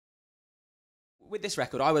with this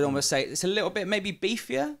record, I would almost say it's a little bit maybe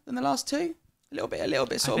beefier than the last two. A little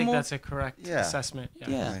bit sort of more. I think that's a correct assessment.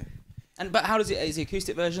 Yeah. But how does it? Is the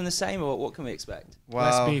acoustic version the same, or what can we expect? Well,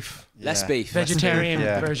 less beef. Yeah. Less beef. Vegetarian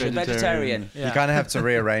version. Vegetarian. Yeah. You kind of have to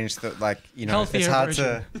rearrange the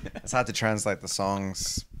Healthier it's hard to translate the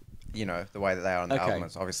songs, the way that they are on the Okay. album.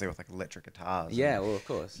 It's obviously with like electric guitars. Yeah, and, well, of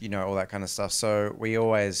course. all that kind of stuff. So we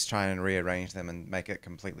always try and rearrange them and make it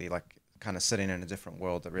completely like kind of sitting in a different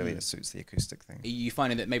world that really suits the acoustic thing. Are you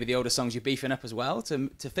finding that maybe the older songs you're beefing up as well to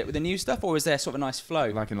fit with the new stuff, or is there sort of a nice flow?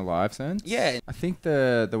 Like in a live sense? Yeah. I think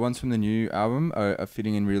the ones from the new album are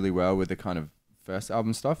fitting in really well with the kind of first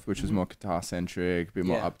album stuff, which was more guitar-centric, a bit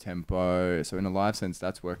more up-tempo. So in a live sense,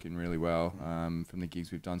 that's working really well from the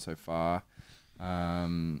gigs we've done so far.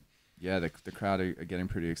 The crowd are getting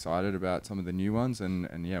pretty excited about some of the new ones, and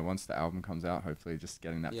once the album comes out, hopefully just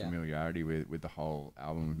getting that familiarity with the whole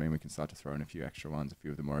album would mean we can start to throw in a few extra ones, a few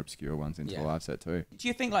of the more obscure ones into the live set too. Do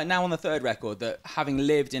you think like now on the third record that having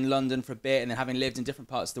lived in London for a bit and then having lived in different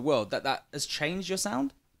parts of the world, that has changed your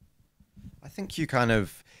sound? I think you kind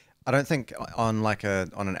of, I don't think on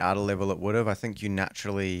an outer level it would have. I think you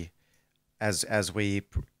naturally, as we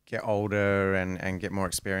get older and get more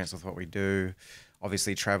experience with what we do,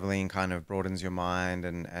 obviously traveling kind of broadens your mind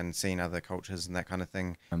and seeing other cultures and that kind of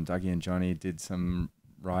thing. Dougie and Johnny did some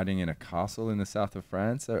riding in a castle in the south of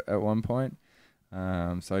France at one point.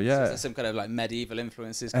 So there's some kind of like medieval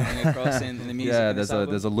influences coming across in the music. Yeah, there's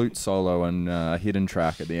a lute solo and a hidden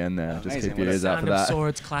track at the end there. Just keep your ears out for that. Sound of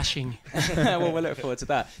swords clashing. Well, we'll look forward to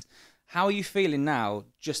that. How are you feeling now,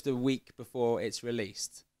 just a week before it's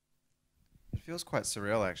released? It feels quite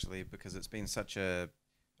surreal actually, because it's been such a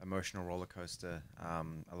emotional roller coaster,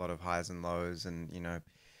 a lot of highs and lows, and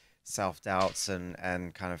self-doubts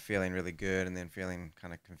and kind of feeling really good and then feeling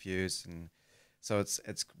kind of confused, and so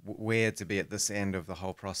it's weird to be at this end of the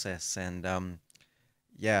whole process, and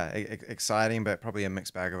exciting, but probably a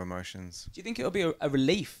mixed bag of emotions. Do you think it'll be a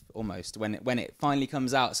relief almost when it finally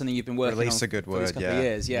comes out, something you've been working on a good for word, these couple of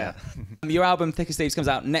years? Your album Thick as Thieves comes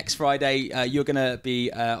out next Friday. You're going to be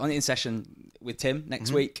in session with Tim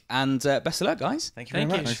next week, and best of luck, guys. Thank you very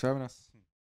much. Thanks for having us.